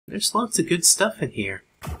There's lots of good stuff in here.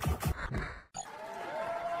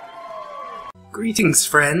 Greetings,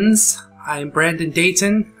 friends. I'm Brandon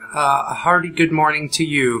Dayton. A hearty good morning to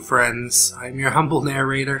you, friends. I'm your humble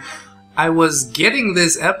narrator. I was getting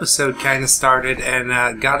this episode kind of started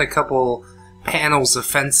and got a couple panels of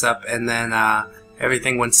fence up, and then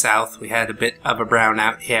everything went south. We had a bit of a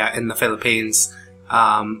brownout here in the Philippines.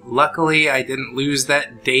 Luckily, I didn't lose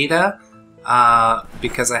that data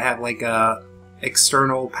because I have like a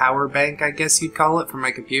external power bank, I guess you'd call it, for my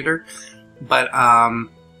computer. But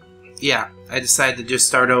yeah, I decided to just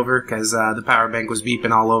start over because the power bank was beeping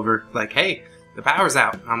all over, like, hey, the power's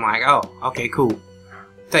out. I'm like, oh, okay, cool.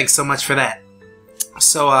 Thanks so much for that.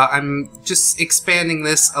 So I'm just expanding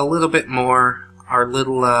this a little bit more. Our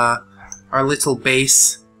little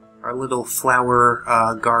base, our little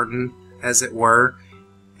flower garden, as it were.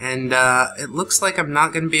 And it looks like I'm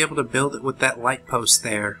not going to be able to build it with that light post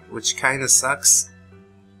there, which kind of sucks.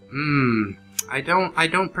 I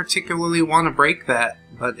don't particularly want to break that,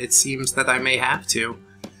 but it seems that I may have to.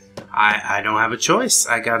 I don't have a choice.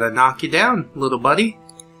 I gotta knock you down, little buddy.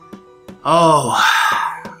 Oh,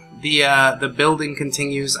 the building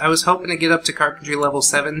continues. I was hoping to get up to carpentry level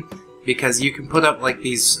 7 because you can put up like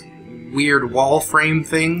these weird wall frame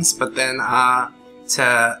things, but then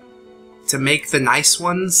to make the nice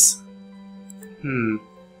ones,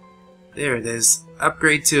 there it is.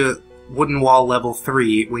 Upgrade to wooden wall level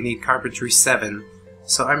 3. We need carpentry 7.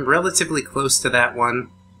 So I'm relatively close to that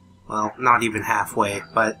one. Well, not even halfway,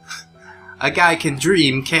 but a guy can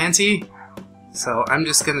dream, can't he? So I'm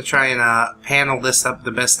just gonna try and panel this up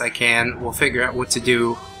the best I can. We'll figure out what to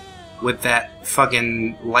do with that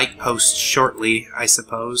fucking light post shortly, I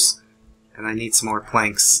suppose. And I need some more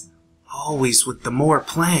planks. Always with the more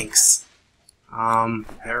planks.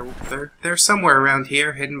 They're somewhere around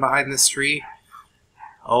here, hidden behind this tree.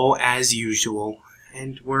 Oh, as usual.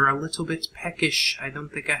 And we're a little bit peckish. I don't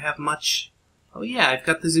think I have much. Oh yeah, I've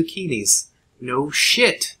got the zucchinis. No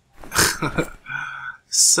shit.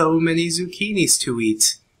 So many zucchinis to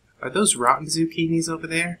eat. Are those rotten zucchinis over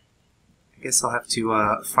there? I guess I'll have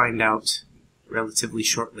to find out relatively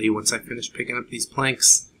shortly once I finish picking up these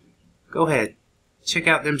planks. Go ahead. Check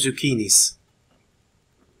out them zucchinis.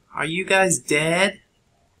 Are you guys dead?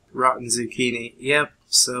 Rotten zucchini. Yep,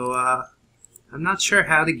 so I'm not sure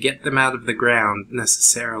how to get them out of the ground,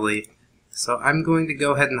 necessarily. So I'm going to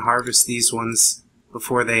go ahead and harvest these ones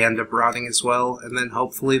before they end up rotting as well, and then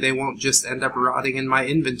hopefully they won't just end up rotting in my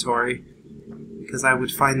inventory, because I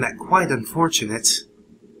would find that quite unfortunate.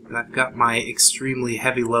 And I've got my extremely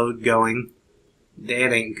heavy load going.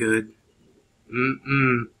 That ain't good.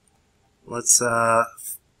 Let's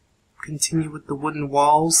continue with the wooden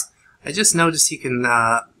walls. I just noticed you can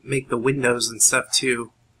make the windows and stuff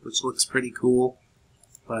too, which looks pretty cool.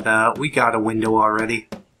 But we got a window already.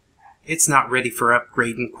 It's not ready for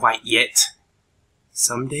upgrading quite yet.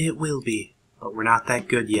 Someday it will be, but we're not that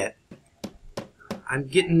good yet. I'm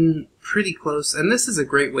getting pretty close, and this is a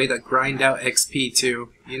great way to grind out XP too.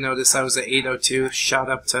 You notice I was at 802, shot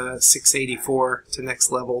up to 684 to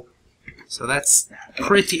next level. So that's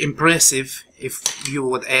pretty impressive, if you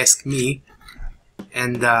would ask me.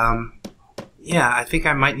 And yeah, I think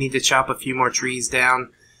I might need to chop a few more trees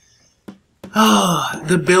down. Oh,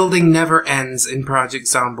 the building never ends in Project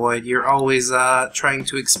Zomboid. You're always trying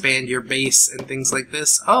to expand your base and things like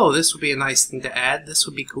this. Oh, this would be a nice thing to add. This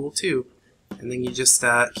would be cool too. And then you just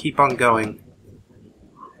keep on going.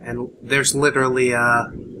 And there's literally, yeah,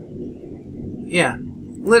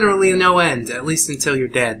 literally no end, at least until you're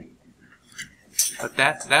dead. But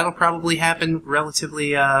that'll probably happen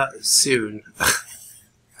relatively soon.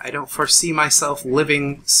 I don't foresee myself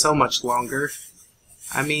living so much longer.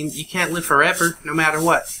 I mean, you can't live forever, no matter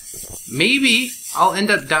what. Maybe I'll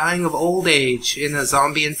end up dying of old age in a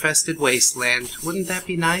zombie-infested wasteland. Wouldn't that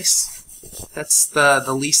be nice? That's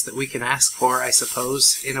the least that we can ask for, I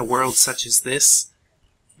suppose, in a world such as this.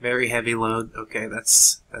 Very heavy load. Okay,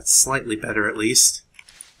 that's slightly better, at least.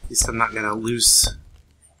 At least I'm not gonna lose...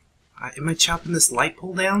 am I chopping this light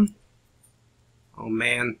pole down? Oh,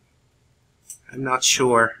 man. I'm not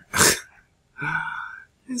sure.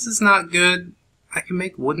 This is not good. I can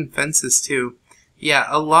make wooden fences too. Yeah,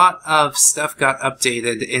 a lot of stuff got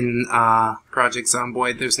updated in Project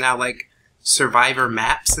Zomboid. There's now like survivor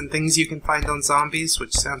maps and things you can find on zombies,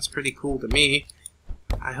 which sounds pretty cool to me.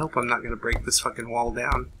 I hope I'm not going to break this fucking wall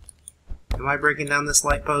down. Am I breaking down this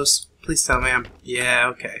light post? Please tell me I'm... Yeah,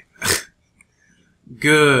 okay.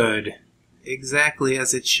 Good. Exactly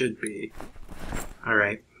as it should be.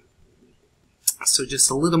 Alright. So just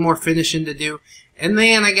a little more finishing to do. And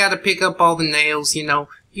then I gotta pick up all the nails, you know.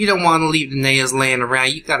 You don't want to leave the nails laying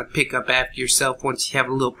around. You gotta pick up after yourself once you have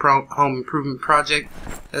a little home improvement project.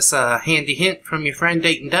 That's a handy hint from your friend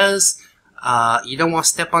Dayton Does. You don't want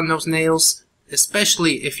to step on those nails,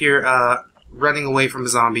 especially if you're running away from a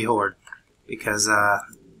zombie horde. Because,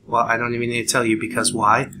 well, I don't even need to tell you because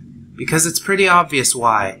why. Because it's pretty obvious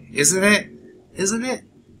why, isn't it? Isn't it?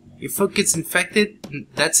 Your foot gets infected,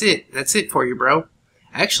 that's it. That's it for you, bro.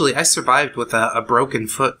 Actually, I survived with a broken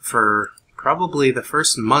foot for probably the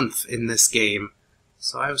first month in this game,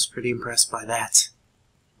 so I was pretty impressed by that.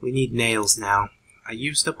 We need nails now. I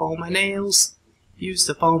used up all my nails.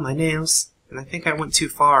 And I think I went too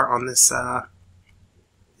far on this,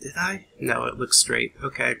 did I? No, it looks straight.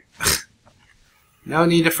 Okay. No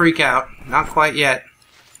need to freak out. Not quite yet.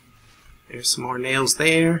 There's some more nails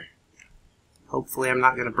there. Hopefully I'm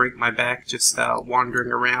not going to break my back just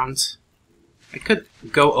wandering around. I could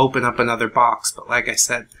go open up another box, but like I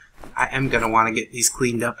said, I am going to want to get these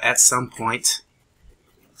cleaned up at some point.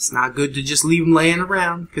 It's not good to just leave them laying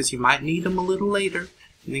around, because you might need them a little later.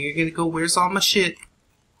 And then you're going to go, where's all my shit?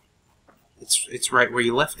 It's right where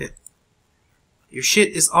you left it. Your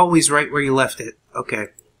shit is always right where you left it. Okay.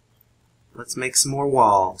 Let's make some more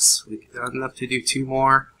walls. We've got enough to do 2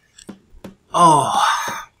 more. Oh.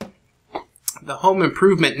 The home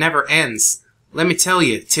improvement never ends. Let me tell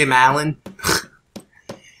you, Tim Allen.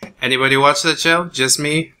 Anybody watch that show? Just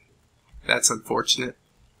me? That's unfortunate.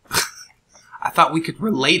 I thought we could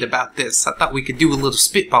relate about this. I thought we could do a little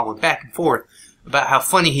spitballing back and forth about how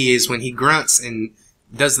funny he is when he grunts and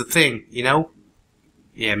does the thing, you know?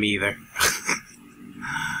 Yeah, me either.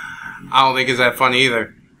 I don't think it's that funny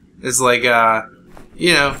either. It's like,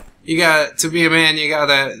 you know, you got to be a man, you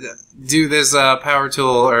gotta do this power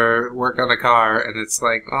tool or work on a car, and it's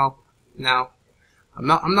like, well, no,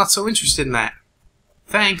 I'm not so interested in that.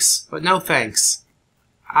 Thanks, but no thanks.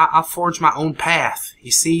 I'll forge my own path.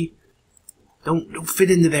 You see, don't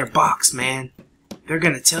fit into their box, man. They're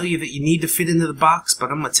gonna tell you that you need to fit into the box,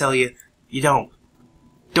 but I'm gonna tell you, you don't.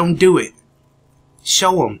 Don't do it.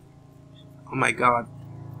 Show them. Oh my God.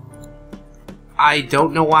 I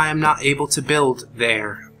don't know why I'm not able to build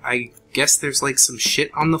there. I guess there's like some shit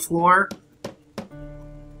on the floor.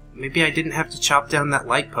 Maybe I didn't have to chop down that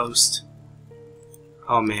light post.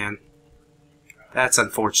 Oh man. That's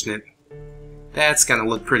unfortunate. That's gonna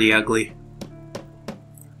look pretty ugly.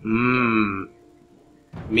 Me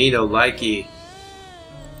no likey.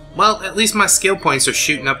 Well, at least my skill points are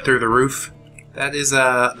shooting up through the roof. That is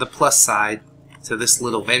the plus side to this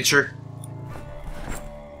little venture.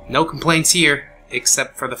 No complaints here,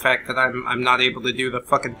 except for the fact that I'm not able to do the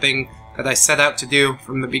fucking thing that I set out to do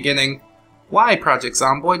from the beginning. Why, Project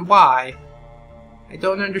Zomboid? Why? I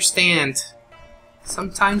don't understand.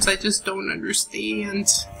 Sometimes I just don't understand.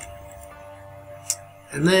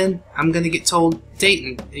 And then I'm gonna get told,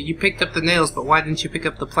 Dayton, you picked up the nails, but why didn't you pick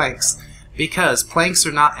up the planks? Because planks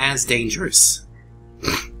are not as dangerous.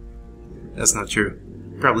 That's not true.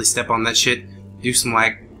 Probably step on that shit, do some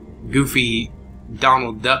like goofy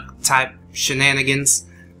Donald Duck type shenanigans.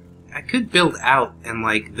 I could build out and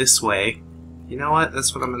like this way. You know what?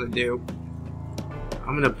 That's what I'm gonna do.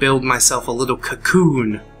 I'm gonna build myself a little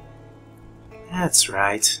cocoon. That's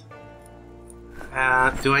right.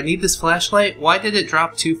 Do I need this flashlight? Why did it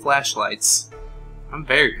drop 2 flashlights? I'm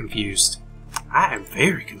very confused. I am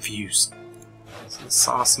very confused. So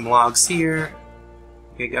saw some logs here.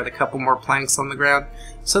 Okay, got a couple more planks on the ground.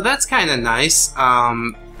 So that's kind of nice.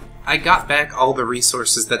 I got back all the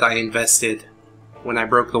resources that I invested when I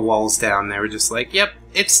broke the walls down. They were just like, yep,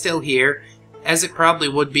 it's still here. As it probably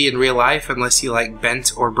would be in real life unless you like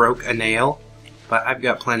bent or broke a nail. But I've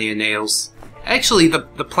got plenty of nails. Actually, the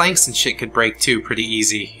planks and shit could break too pretty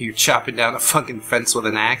easy. You're chopping down a fucking fence with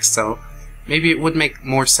an axe, so maybe it would make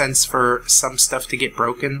more sense for some stuff to get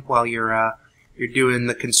broken while you're doing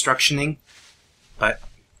the constructioning. But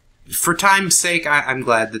for time's sake, I'm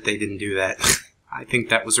glad that they didn't do that. I think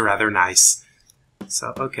that was rather nice.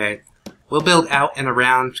 So, okay. We'll build out and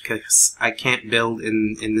around because I can't build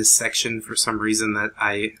in this section for some reason that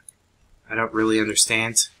I don't really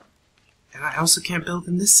understand. And I also can't build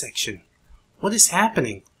in this section. What is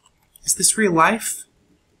happening? Is this real life?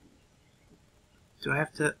 Do I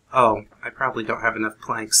have to... Oh, I probably don't have enough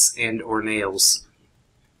planks and or nails.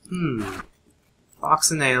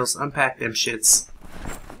 Box of nails. Unpack them shits.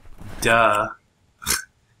 Duh.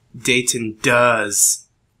 Dayton does.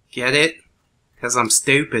 Get it? Because I'm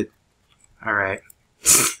stupid. Alright.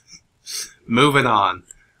 Moving on.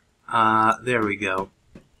 There we go.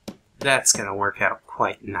 That's gonna work out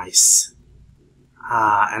quite nice.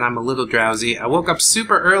 And I'm a little drowsy. I woke up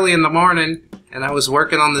super early in the morning, and I was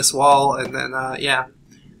working on this wall, and then, yeah.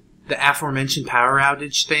 the aforementioned power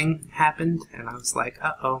outage thing happened, and I was like,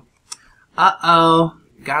 uh-oh. Uh-oh.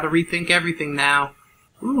 Gotta rethink everything now.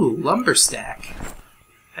 Ooh, lumber stack.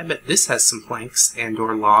 I bet this has some planks and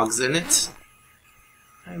or logs in it.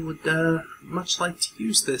 I would much like to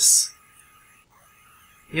use this.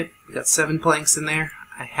 Yep, got 7 planks in there.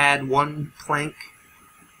 I had 1 plank.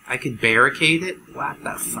 I could barricade it? What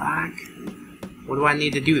the fuck? What do I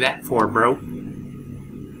need to do that for, bro?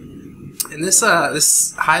 And this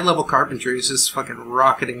high-level carpentry is just fucking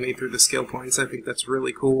rocketing me through the skill points. I think that's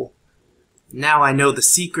really cool. Now I know the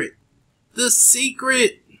secret. The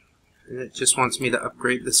secret! And it just wants me to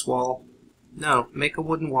upgrade this wall. No, make a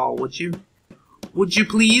wooden wall, would you? Would you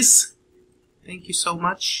please? Thank you so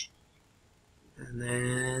much. And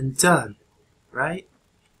then done. Right?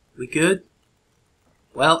 We good?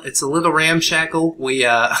 Well, it's a little ramshackle. We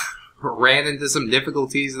ran into some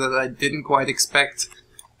difficulties that I didn't quite expect,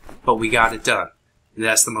 but we got it done. And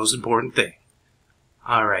that's the most important thing.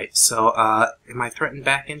 Alright, so am I threatened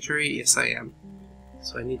back injury? Yes, I am.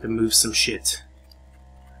 So I need to move some shit.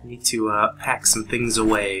 I need to pack some things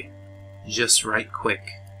away just right quick.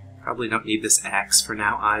 Probably don't need this axe for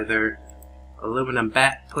now either. Aluminum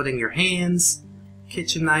bat, put in your hands.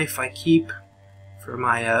 Kitchen knife I keep for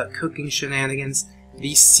my cooking shenanigans.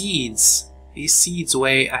 These seeds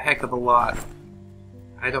weigh a heck of a lot.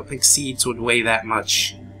 I don't think seeds would weigh that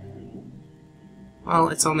much. Well,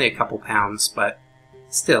 it's only a couple pounds, but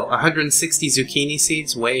still, 160 zucchini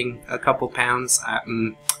seeds weighing a couple pounds.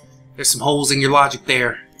 There's some holes in your logic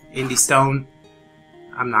there, Indy Stone.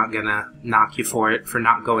 I'm not gonna knock you for it, for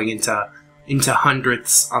not going into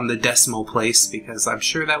hundredths on the decimal place, because I'm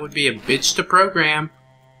sure that would be a bitch to program.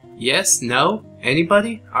 Yes? No?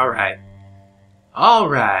 Anybody? Alright.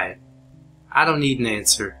 Alright. I don't need an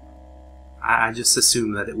answer. I just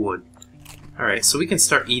assume that it would. Alright, so we can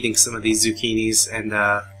start eating some of these zucchinis, and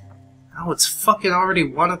oh, it's fucking already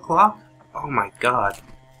 1 o'clock? Oh my god.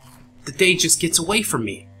 The day just gets away from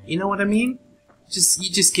me. You know what I mean? You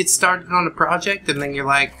just get started on a project, and then you're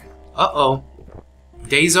like, uh-oh.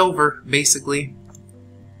 Day's over, basically.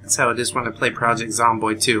 That's how it is when I play Project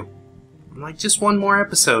Zomboid too. I'm like, just one more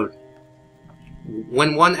episode.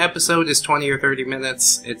 When one episode is 20 or 30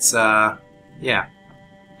 minutes, it's, yeah.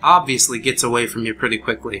 Obviously gets away from you pretty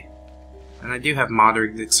quickly. And I do have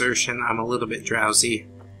moderate exertion. I'm a little bit drowsy.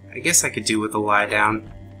 I guess I could do with a lie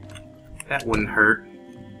down. That wouldn't hurt.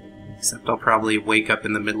 Except I'll probably wake up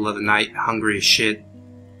in the middle of the night hungry as shit.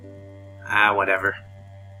 Ah, whatever.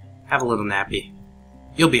 Have a little nappy.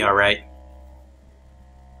 You'll be alright.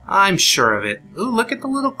 I'm sure of it. Ooh, look at the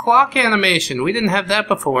little clock animation. We didn't have that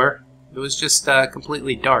before. It was just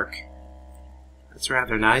completely dark. That's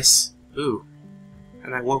rather nice. Ooh.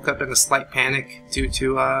 And I woke up in a slight panic due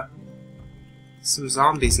to some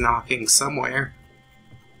zombies knocking somewhere.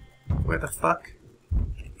 Where the fuck?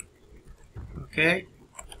 Okay.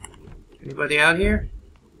 Anybody out here?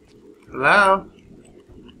 Hello?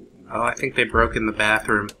 Oh, I think they broke in the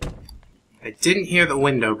bathroom. I didn't hear the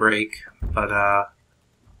window break, but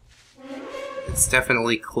it's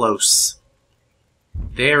definitely close.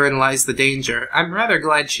 Therein lies the danger. I'm rather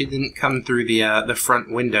glad she didn't come through the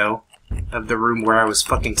front window of the room where I was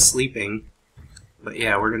fucking sleeping. But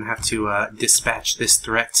yeah, we're gonna have to dispatch this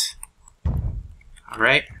threat.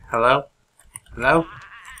 Alright, hello? Hello?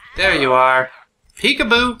 There you are!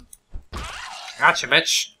 Peekaboo! Gotcha,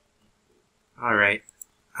 bitch! Alright.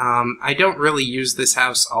 I don't really use this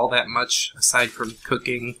house all that much, aside from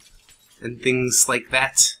cooking and things like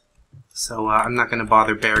that. So I'm not gonna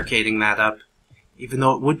bother barricading that up. Even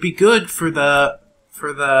though it would be good for the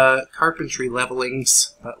carpentry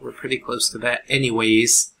levelings, but we're pretty close to that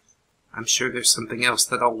anyways. I'm sure there's something else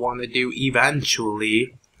that I'll want to do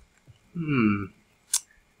eventually.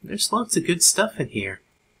 There's lots of good stuff in here.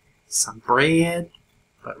 Some bread,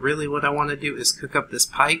 but really what I want to do is cook up this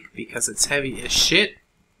pike because it's heavy as shit.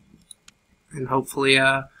 And hopefully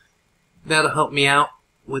that'll help me out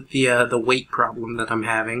with the weight problem that I'm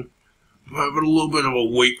having. I'm having a little bit of a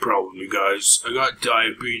weight problem, you guys. I got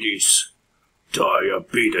diabetes.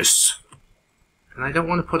 Diabetes. And I don't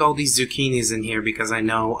want to put all these zucchinis in here because I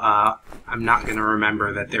know I'm not going to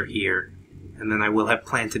remember that they're here. And then I will have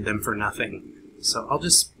planted them for nothing. So I'll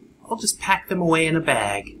just pack them away in a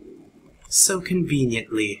bag. So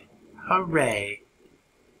conveniently. Hooray.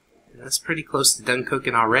 That's pretty close to done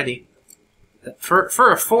cooking already. For a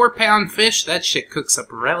 4-pound fish, that shit cooks up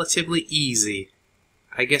relatively easy.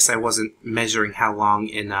 I guess I wasn't measuring how long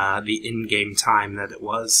in the in-game time that it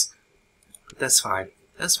was. But that's fine.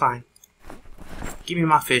 That's fine. Give me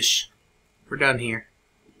my fish. We're done here.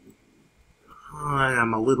 Oh, and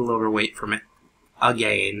I'm a little overweight from it.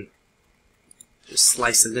 Again. Just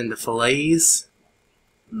slice it into fillets.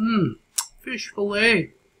 Mmm, fish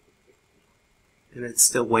fillet. And it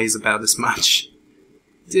still weighs about as much.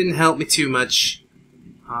 Didn't help me too much.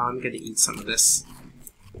 I'm gonna eat some of this.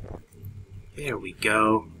 There we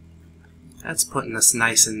go. That's putting us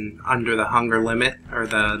nice and under the hunger limit, or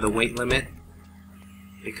the weight limit.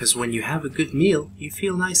 Because when you have a good meal, you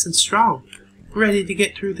feel nice and strong. Ready to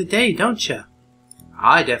get through the day, don't you?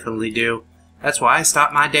 I definitely do. That's why I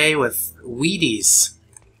start my day with Wheaties.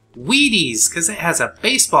 Wheaties, because it has a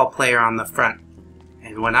baseball player on the front.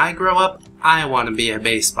 And when I grow up, I want to be a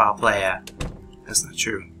baseball player. That's not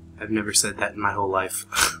true. I've never said that in my whole life.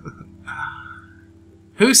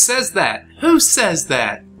 Who says that? Who says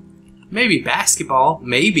that? Maybe basketball,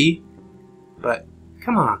 maybe. But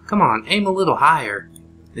come on, aim a little higher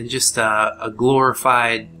than just a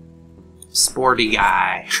glorified sporty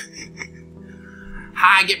guy.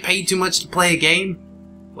 I get paid too much to play a game?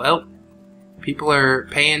 Well, people are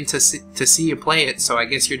paying to see you play it, so I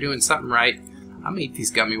guess you're doing something right. I'm gonna eat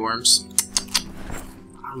these gummy worms.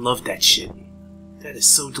 I love that shit. That is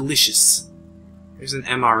so delicious. There's an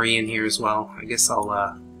MRE in here as well. I guess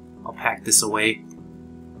I'll pack this away.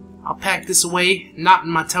 I'll pack this away, not in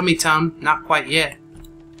my tummy tum, not quite yet.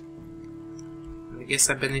 I guess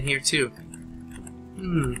I've been in here too.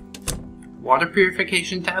 Water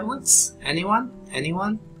purification tablets? Anyone?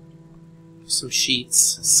 Anyone? Some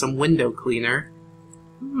sheets, some window cleaner.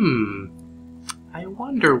 I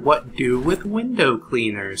wonder what do with window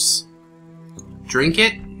cleaners. Drink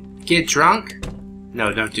it? Get drunk?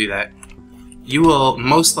 No, don't do that. You will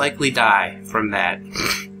most likely die from that.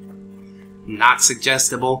 Not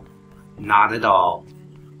suggestible. Not at all.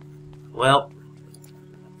 Well,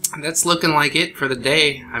 that's looking like it for the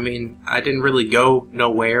day. I mean, I didn't really go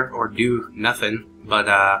nowhere or do nothing, but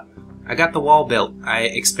I got the wall built. I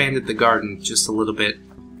expanded the garden just a little bit.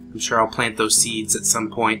 I'm sure I'll plant those seeds at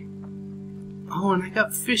some point. Oh, and I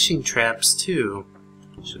got fishing traps too.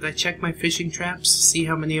 Should I check my fishing traps? See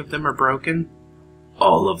how many of them are broken?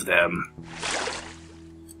 All of them.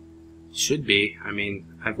 Should be. I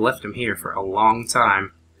mean, I've left them here for a long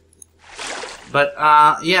time. But,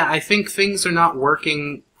 yeah, I think things are not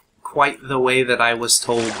working quite the way that I was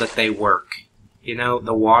told that they work. You know,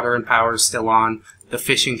 the water and power is still on. The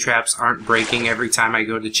fishing traps aren't breaking every time I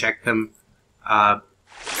go to check them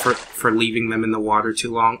for leaving them in the water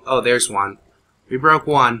too long. Oh, there's one. We broke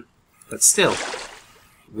one, but still.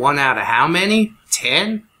 One out of how many?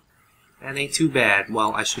 10? That ain't too bad.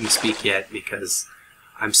 Well, I shouldn't speak yet because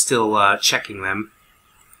I'm still checking them.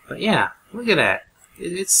 But yeah, look at that.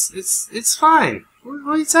 It's fine. What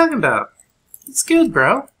are you talking about? It's good,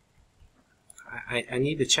 bro. I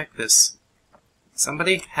need to check this.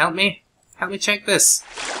 Somebody help me? Help me check this.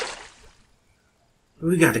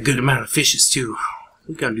 We got a good amount of fishes too.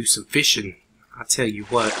 We gotta do some fishing. I'll tell you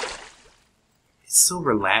what. It's so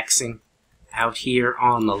relaxing out here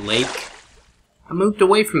on the lake. I moved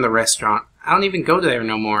away from the restaurant. I don't even go there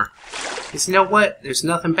no more. Because you know what? There's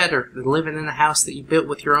nothing better than living in a house that you built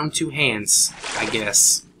with your own 2 hands, I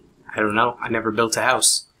guess. I don't know. I never built a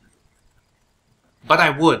house. But I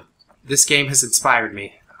would. This game has inspired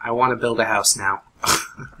me. I want to build a house now.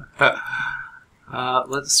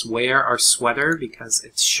 Let's wear our sweater because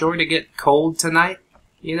it's sure to get cold tonight.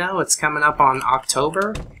 You know, it's coming up on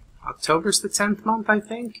October. October's the 10th month, I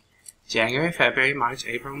think. January, February, March,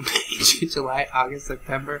 April, May, June, July, August,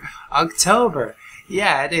 September, October.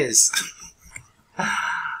 Yeah, it is.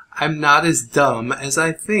 I'm not as dumb as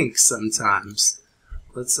I think sometimes.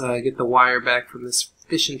 Let's get the wire back from this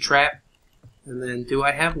fishing trap. And then, do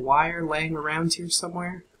I have wire laying around here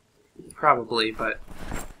somewhere? Probably, but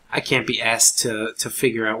I can't be asked to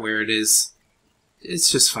figure out where it is.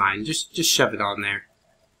 It's just fine. Just shove it on there.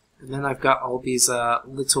 And then I've got all these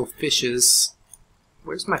little fishes.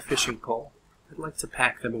 Where's my fishing pole? I'd like to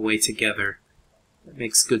pack them away together. That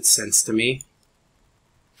makes good sense to me.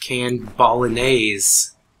 Canned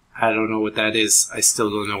bolognese. I don't know what that is. I still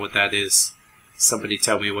don't know what that is. Somebody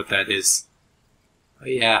tell me what that is. But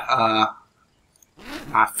yeah,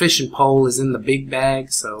 my fishing pole is in the big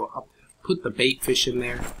bag, so I'll put the bait fish in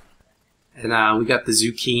there. And we got the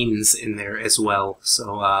zucchinis in there as well.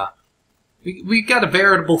 So we got a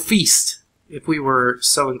veritable feast if we were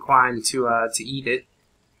so inclined to eat it.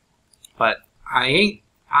 But I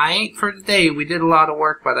ain't for today. We did a lot of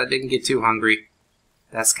work, but I didn't get too hungry.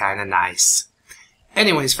 That's kind of nice.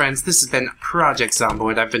 Anyways, friends, this has been Project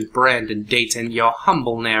Zomboid. I've been Brandon Dayton, your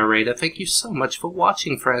humble narrator. Thank you so much for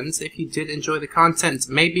watching, friends. If you did enjoy the content,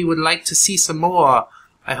 maybe would like to see some more,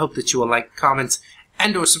 I hope that you will like, comment,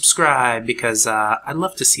 and or subscribe, because I'd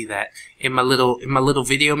love to see that in my little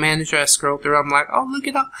video manager. I scroll through, I'm like, oh, look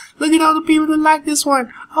at all the people that like this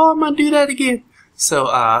one. Oh, I'm gonna do that again. So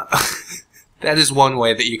that is one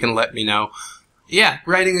way that you can let me know. Yeah,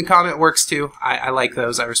 writing a comment works too. I like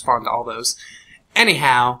those. I respond to all those.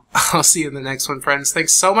 Anyhow, I'll see you in the next one, friends.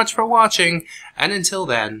 Thanks so much for watching, and until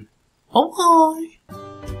then, bye.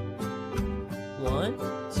 1,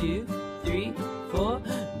 2, 3, 4.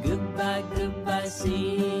 Goodbye, goodbye,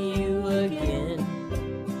 see you again.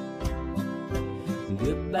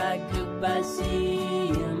 Goodbye, goodbye, see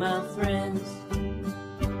you, my friends.